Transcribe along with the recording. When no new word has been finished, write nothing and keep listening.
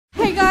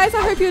guys,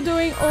 I hope you're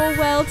doing all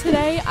well.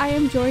 Today I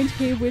am joined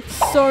here with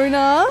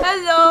Sona.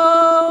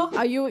 Hello!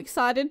 Are you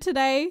excited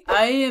today?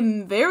 I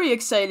am very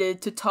excited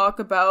to talk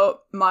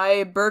about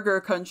my burger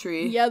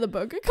country. Yeah, the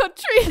burger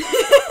country.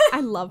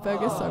 I love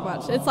burgers so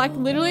much. It's like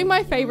literally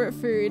my favorite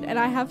food, and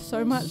I have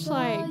so much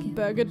like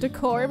burger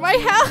decor in my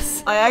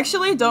house. I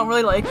actually don't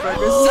really like burgers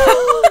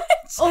that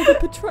much. Oh, the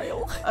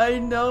betrayal. I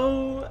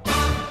know.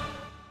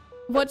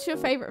 What's your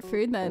favorite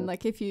food then?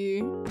 Like if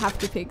you have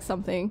to pick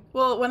something.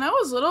 Well, when I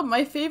was little,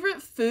 my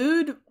favorite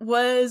food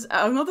was,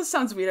 I don't know if this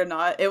sounds weird or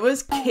not, it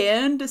was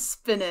canned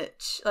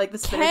spinach. Like the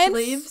spinach Canned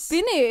leaves.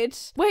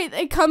 spinach? Wait,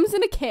 it comes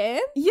in a can?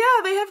 Yeah,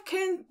 they have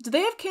do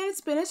they have canned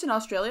spinach in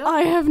Australia?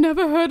 I have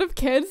never heard of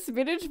canned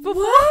spinach before.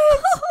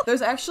 What?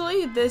 There's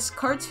actually this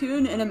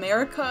cartoon in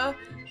America.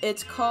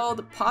 It's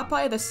called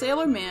Popeye the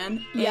Sailor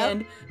Man,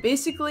 and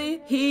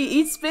basically he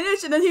eats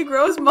spinach and then he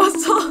grows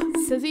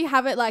muscles. Does he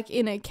have it like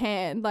in a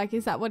can? Like,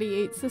 is that what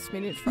he eats the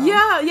spinach from?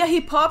 Yeah, he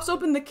pops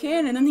open the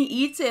can and then he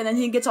eats it and then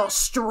he gets all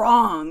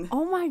strong.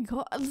 Oh my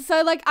god.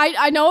 So like,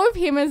 I know of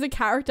him as a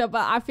character,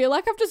 but I feel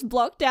like I've just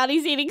blocked out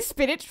he's eating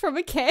spinach from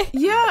a can.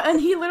 Yeah, and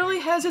he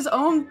literally has his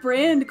own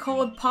brand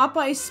called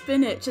Popeye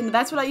Spinach, and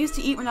that's what I used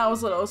to eat when I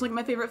was little. It was like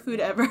my favorite food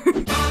ever.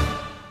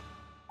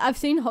 I've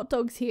seen hot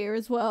dogs here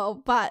as well,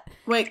 but...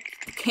 Wait,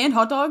 canned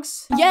hot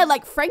dogs? Yeah,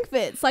 like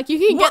Frankfurts. Like, you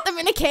can get them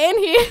in a can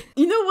here.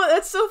 You know what?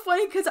 That's so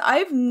funny, because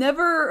I've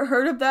never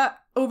heard of that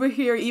over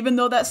here, even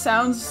though that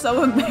sounds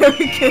so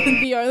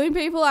American. The only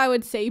people I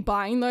would see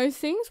buying those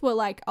things were,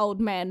 like, old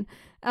men.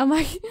 I'm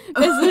like,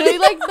 there's literally,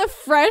 like, the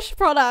fresh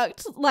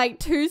product, like,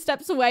 2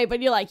 steps away,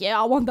 but you're like,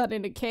 yeah, I want that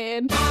in a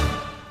can.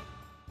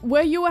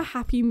 Were you a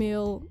Happy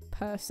Meal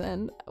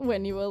person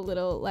when you were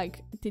little?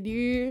 Like, did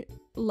you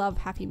love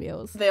Happy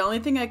Meals? The only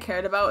thing I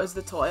cared about is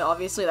the toy.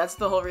 Obviously, that's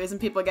the whole reason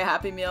people get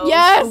Happy Meals.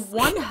 Yes!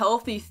 One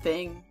healthy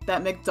thing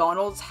that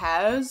McDonald's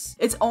has,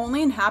 it's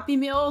only in Happy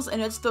Meals,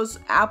 and it's those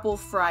apple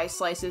fry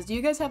slices. Do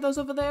you guys have those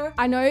over there?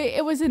 I know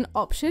it was an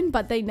option,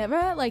 but they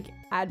never, like,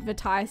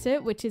 advertised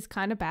it, which is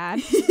kind of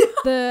bad.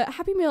 The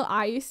Happy Meal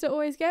I used to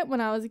always get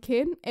when I was a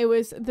kid, it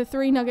was the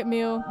 3-nugget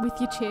meal with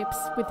your chips,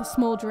 with a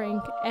small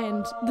drink,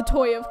 and the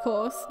toy, of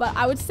course. But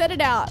I would set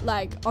it out,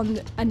 like, on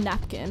a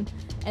napkin,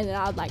 and then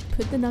I'd, like,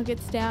 put the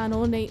nuggets down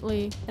all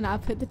neatly, and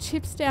I'd put the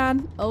chips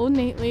down all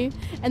neatly,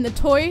 and the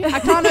toy, I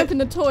can't open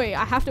the toy,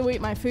 I have to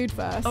eat my food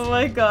first. Oh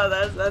my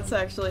god, that's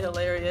actually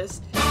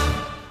hilarious.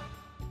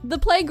 The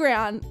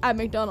playground at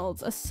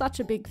McDonald's are such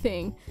a big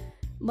thing.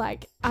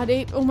 Like, I'd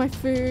eat all my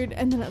food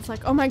and then it's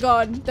like, oh my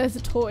god, there's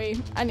a toy.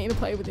 I need to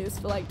play with this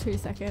for like 2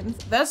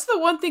 seconds. That's the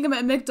one thing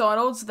about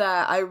McDonald's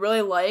that I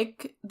really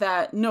like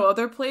that no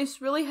other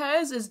place really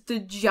has, is the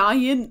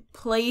giant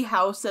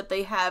playhouse that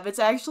they have. It's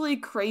actually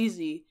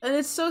crazy. And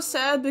it's so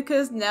sad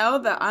because now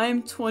that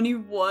I'm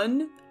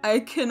 21, I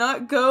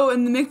cannot go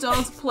in the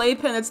McDonald's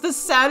playpen. It's the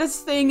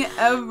saddest thing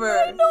ever.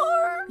 I know.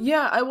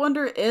 Yeah, I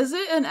wonder, is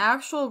it an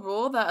actual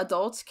rule that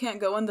adults can't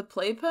go in the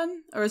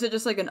playpen? Or is it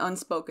just like an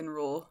unspoken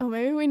rule? Oh,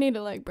 maybe we need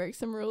to like break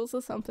some rules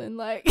or something,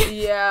 like.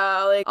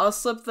 Yeah, like I'll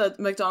slip the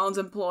McDonald's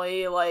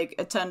employee like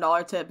a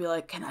 $10 tip, be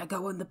like, can I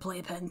go in the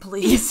playpen,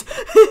 please?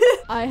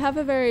 I have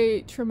a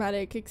very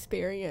traumatic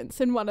experience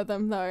in one of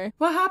them though.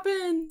 What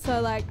happened?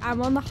 So like,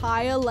 I'm on the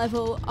higher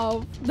level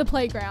of the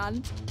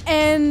playground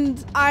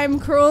and I'm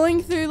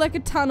crawling through like a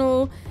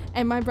tunnel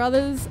and my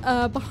brother's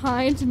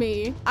behind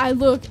me. I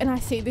look and I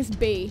see this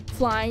bee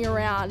flying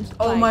around.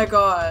 Oh like, my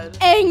god.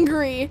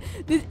 Angry.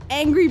 This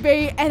angry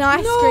bee, and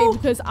I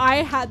screamed because I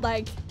had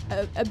like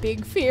a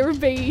big fear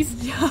of bees.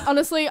 Yeah.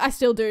 Honestly, I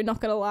still do,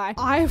 not gonna lie.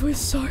 I was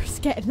so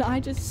scared and I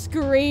just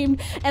screamed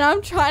and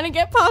I'm trying to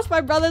get past my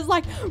brother's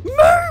like, move!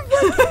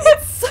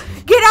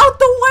 Get out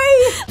the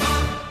way!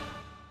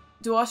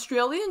 Do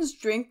Australians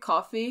drink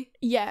coffee?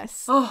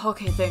 Yes. Oh,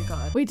 okay, thank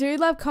god. We do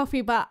love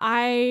coffee, but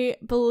I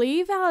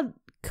believe our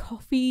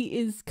coffee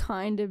is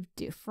kind of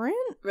different.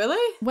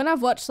 Really? When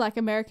I've watched like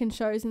American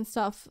shows and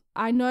stuff,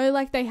 I know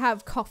like they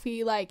have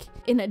coffee like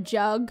in a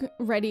jug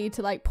ready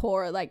to like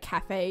pour at like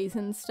cafes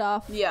and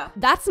stuff. Yeah.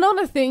 That's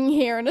not a thing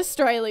here in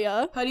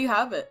Australia. How do you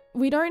have it?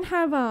 We don't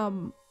have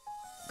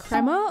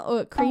crema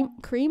or creamer?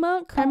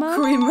 Creamer? Creamer?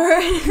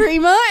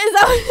 Is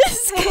that what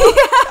it's called?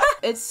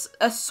 It's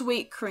a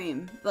sweet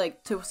cream,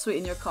 like to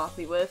sweeten your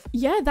coffee with.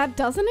 Yeah, that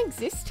doesn't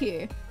exist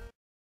here.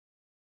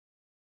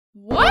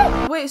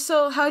 What? Wait,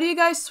 so how do you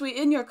guys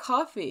sweeten your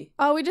coffee?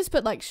 Oh, we just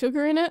put like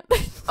sugar in it.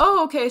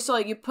 Oh, okay, so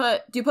like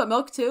do you put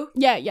milk too?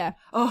 Yeah.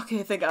 Oh,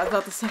 okay, thank god, I was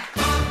about to say.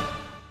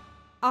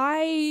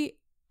 I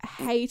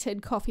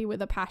hated coffee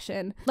with a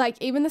passion. Like,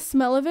 even the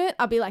smell of it,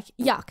 I'd be like,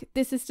 yuck,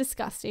 this is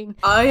disgusting.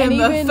 I am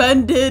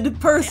offended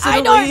personally.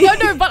 I know,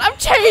 no, but I'm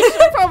changed,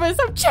 I promise,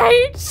 I'm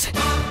changed.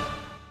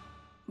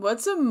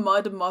 What's a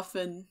mud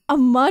muffin? A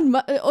mud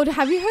or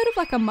have you heard of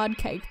like a mud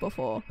cake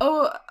before?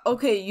 Oh,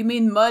 okay, you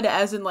mean mud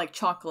as in like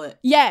chocolate?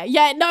 Yeah,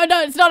 no,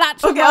 it's not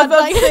actual okay, mud. I was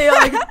about to say,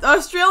 like,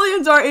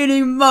 Australians are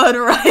eating mud,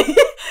 right?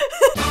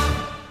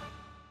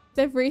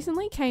 They've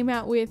recently came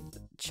out with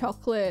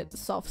chocolate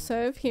soft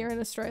serve here in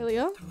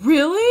Australia.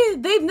 Really?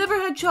 They've never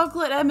had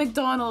chocolate at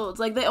McDonald's.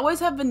 Like, they always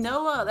have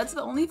vanilla. That's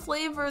the only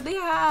flavor they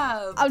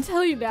have. I'll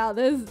tell you now,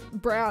 there's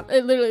brown.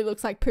 It literally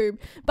looks like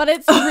poop, but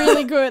it's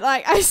really good.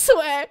 Like, I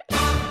swear.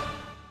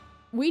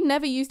 We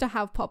never used to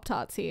have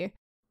Pop-Tarts here.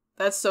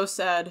 That's so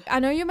sad. I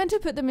know you're meant to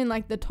put them in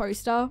like the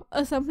toaster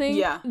or something.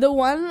 Yeah. The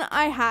one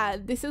I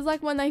had, this is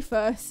like when they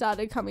first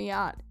started coming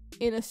out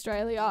in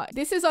Australia.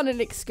 This is on an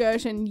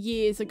excursion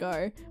years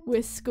ago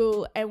with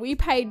school, and we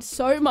paid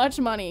so much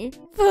money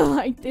for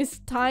like this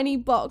tiny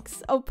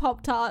box of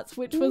Pop-Tarts,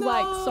 which was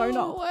like so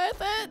not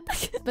worth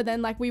it. But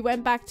then like we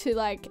went back to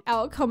like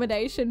our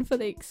accommodation for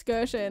the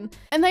excursion,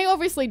 and they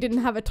obviously didn't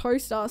have a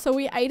toaster, so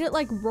we ate it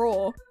like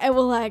raw, and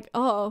we're like,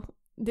 oh,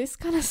 this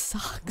kind of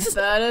sucks.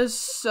 That is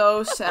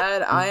so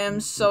sad. I am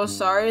so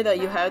sorry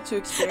that you had to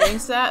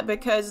experience that,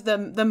 because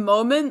the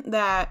moment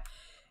that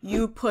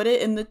you put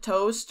it in the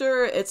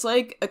toaster, it's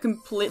like a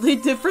completely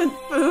different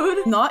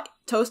food. Not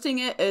toasting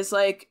it is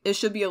like, it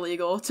should be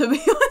illegal, to be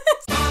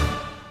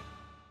honest.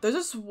 There's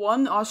this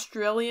one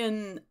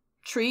Australian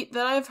treat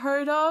that I've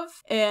heard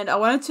of, and I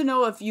wanted to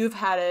know if you've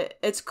had it.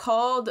 It's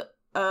called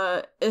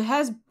it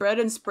has bread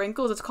and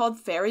sprinkles. It's called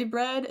fairy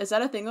bread. Is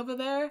that a thing over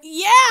there?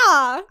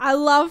 Yeah! I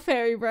love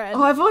fairy bread.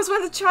 Oh, I've always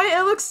wanted to try it.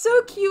 It looks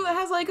so cute. It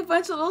has like a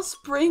bunch of little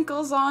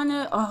sprinkles on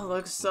it. Oh, it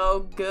looks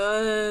so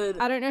good.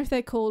 I don't know if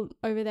they're called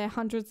over there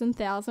hundreds and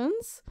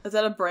thousands. Is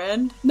that a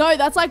brand? No,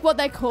 that's like what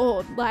they're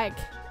called. Like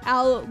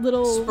our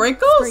little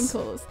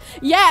sprinkles.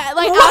 Yeah,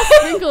 like What? our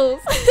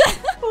sprinkles.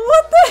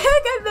 What the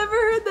heck? I've never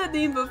heard that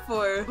name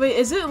before. Wait,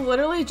 is it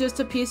literally just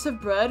a piece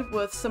of bread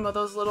with some of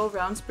those little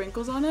round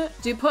sprinkles on it?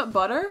 Do you put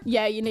butter?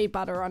 Yeah, you need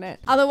butter on it.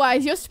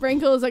 Otherwise, your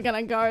sprinkles are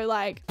gonna go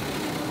like...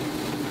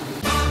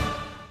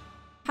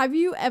 Have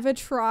you ever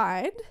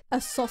tried a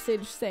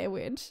sausage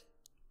sandwich?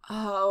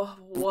 Oh,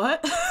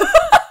 what?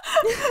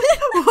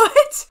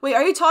 What? Wait,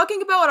 are you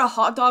talking about a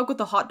hot dog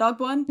with a hot dog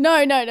bun?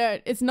 No.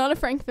 It's not a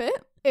Frankfurt.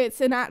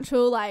 It's an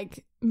actual,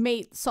 like,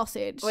 meat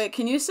sausage. Wait,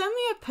 can you send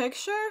me a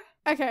picture?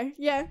 Okay,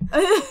 yeah.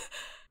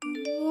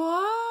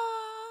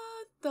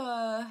 What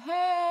the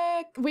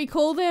heck? We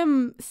call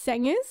them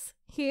sengers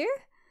here.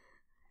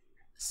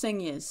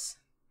 Singers.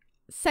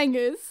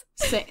 Sengers.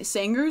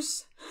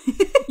 Singers?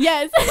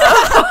 Yes.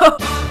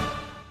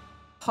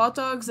 Hot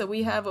dogs that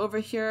we have over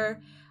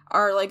here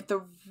are like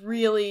the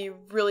really,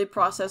 really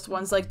processed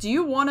ones. Like, do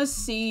you want to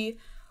see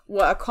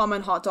what a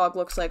common hot dog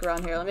looks like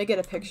around here? Let me get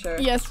a picture.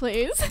 Yes,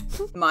 please.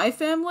 My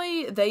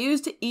family, they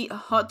used to eat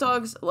hot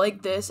dogs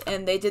like this,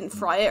 and they didn't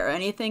fry it or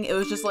anything. It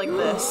was just like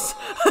this.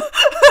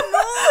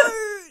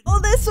 Oh,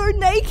 they're so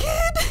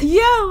naked.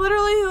 Yeah,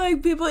 literally,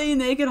 like, people eat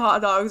naked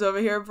hot dogs over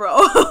here,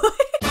 bro.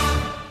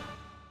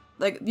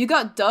 Like, you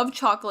got Dove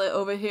chocolate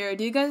over here.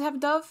 Do you guys have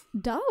Dove?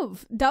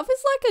 Dove is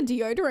like a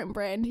deodorant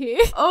brand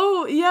here.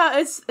 Oh, yeah,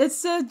 it's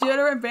a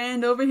deodorant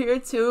brand over here,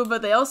 too,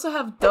 but they also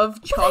have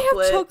Dove chocolate.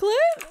 They have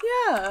chocolate?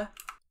 Yeah.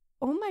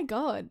 Oh my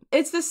god.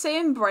 It's the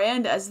same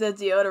brand as the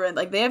deodorant.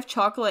 Like, they have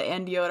chocolate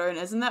and deodorant.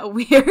 Isn't that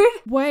weird?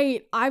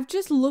 Wait, I've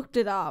just looked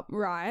it up,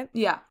 right?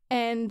 Yeah.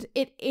 And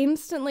it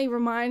instantly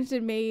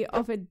reminded me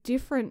of a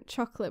different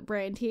chocolate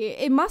brand here.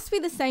 It must be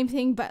the same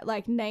thing, but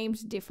like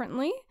named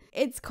differently.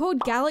 It's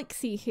called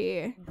Galaxy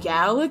here.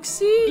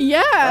 Galaxy?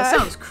 Yeah. That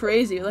sounds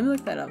crazy. Let me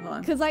look that up,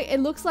 huh? Because like it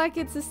looks like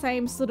it's the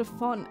same sort of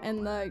font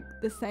and the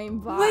same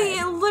vibe. Wait,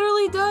 it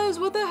literally does.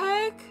 What the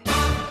heck?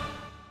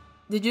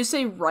 Did you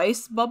say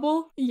rice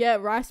bubble? Yeah,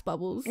 rice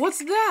bubbles. What's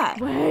that?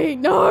 Wait,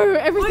 no,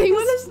 everything's... Wait,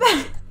 what is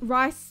that?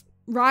 Rice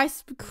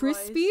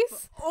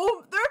Krispies?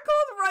 Oh, they're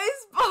called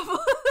rice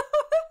bubbles.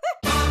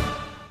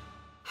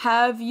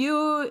 Have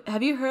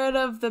you heard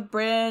of the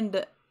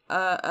brand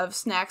of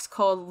snacks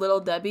called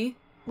Little Debbie?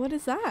 What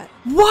is that?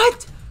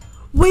 What?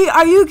 Wait,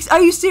 are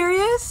you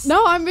serious?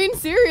 No, I'm being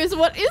serious.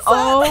 What is that?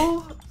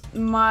 Oh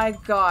my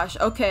gosh.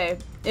 Okay.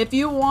 If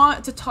you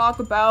want to talk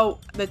about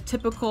the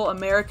typical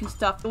American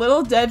stuff,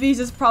 Little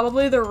Debbie's is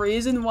probably the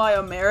reason why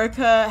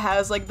America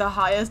has like the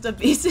highest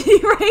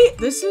obesity rate.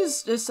 This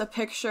is just a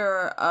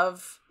picture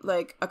of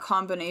like a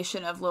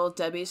combination of Little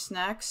Debbie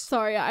snacks.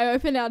 Sorry, I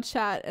opened our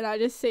chat and I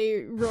just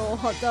see raw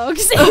hot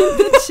dogs in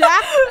the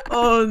chat.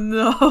 Oh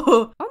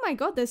no. Oh my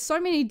god, there's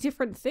so many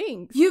different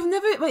things. You've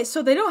never, wait,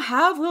 so they don't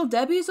have Little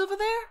Debbie's over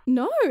there?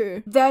 No.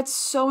 That's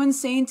so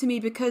insane to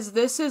me, because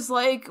this is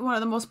like one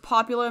of the most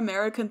popular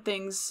American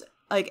things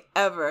like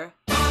ever.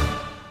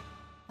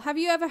 Have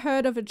you ever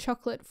heard of a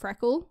chocolate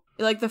freckle?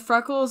 Like the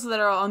freckles that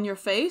are on your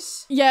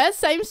face? Yeah,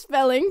 same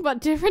spelling,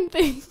 but different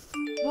thing.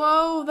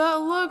 Whoa,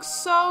 that looks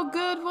so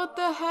good. What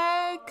the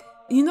heck?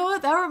 You know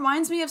what? That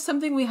reminds me of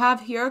something we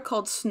have here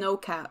called snow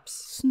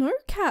caps. Snow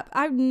cap?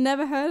 I've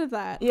never heard of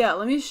that. Yeah,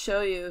 let me show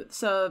you.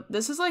 So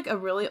this is like a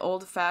really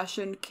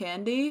old-fashioned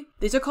candy.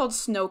 These are called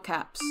snow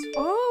caps.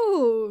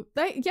 Oh,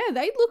 they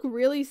look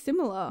really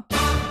similar.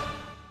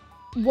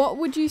 What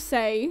would you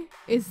say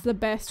is the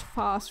best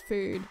fast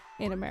food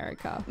in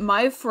America?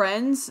 My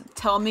friends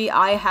tell me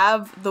I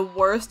have the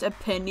worst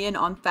opinion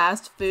on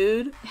fast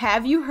food.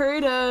 Have you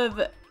heard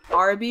of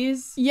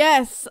Arby's?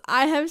 Yes,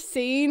 I have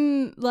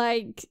seen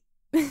like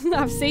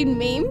I've seen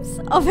memes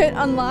of it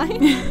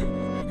online.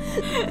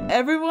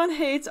 Everyone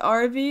hates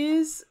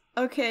Arby's,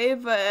 okay,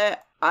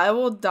 but I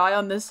will die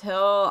on this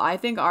hill. I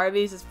think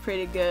Arby's is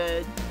pretty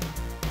good.